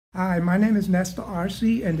Hi, my name is Nestor Irish,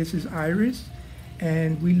 and this is Iris,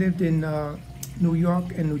 and we lived in New York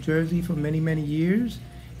and New Jersey for many, many years,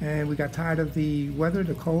 and we got tired of the weather,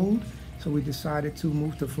 the cold, so we decided to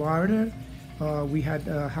move to Florida. We had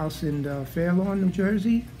a house in Fair Lawn, New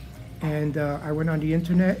Jersey, and I went on the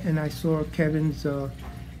internet and I saw Kevin's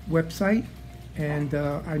website, and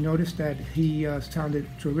I noticed that he sounded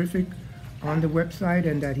terrific on the website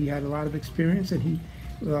and that he had a lot of experience, and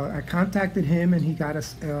I contacted him and he got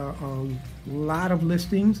us a lot of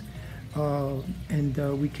listings,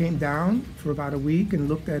 and we came down for about a week and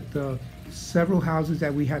looked at several houses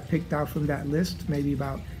that we had picked out from that list, maybe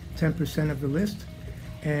about 10% of the list.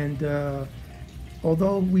 And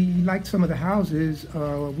although we liked some of the houses,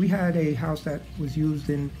 we had a house that was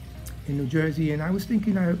used in New Jersey, and I was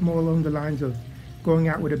thinking more along the lines of going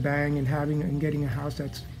out with a bang and getting a house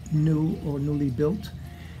that's new or newly built.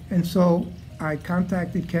 And so I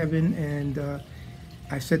contacted Kevin, and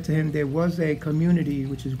I said to him there was a community,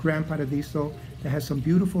 which is Grand Paradiso, that has some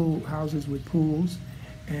beautiful houses with pools,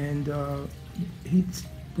 and he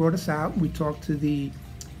brought us out. We talked to the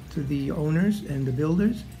owners and the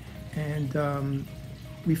builders, and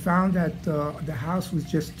we found that the house was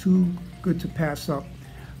just too good to pass up.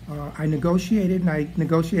 I negotiated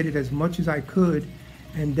as much as I could,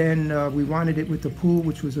 and then we wanted it with the pool,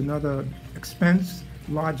 which was another expense,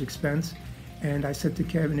 large expense. And I said to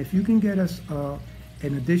Kevin, if you can get us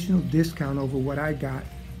an additional discount over what I got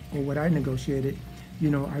or what I negotiated,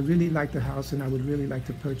 I really like the house and I would really like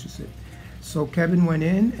to purchase it. So Kevin went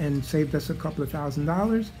in and saved us a couple of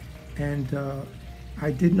 $1,000s, and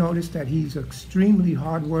I did notice that he's extremely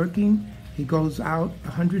hardworking. He goes out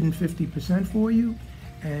 150% for you,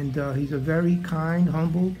 and he's a very kind,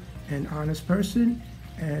 humble, and honest person,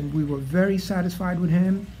 and we were very satisfied with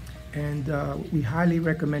him. And we highly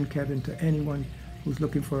recommend Kevin to anyone who's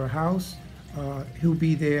looking for a house. He'll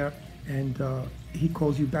be there, and he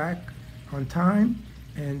calls you back on time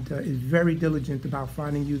and is very diligent about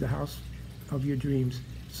finding you the house of your dreams.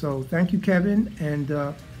 So thank you, Kevin,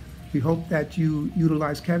 and we hope that you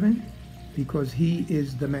utilize Kevin because he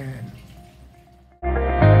is the man.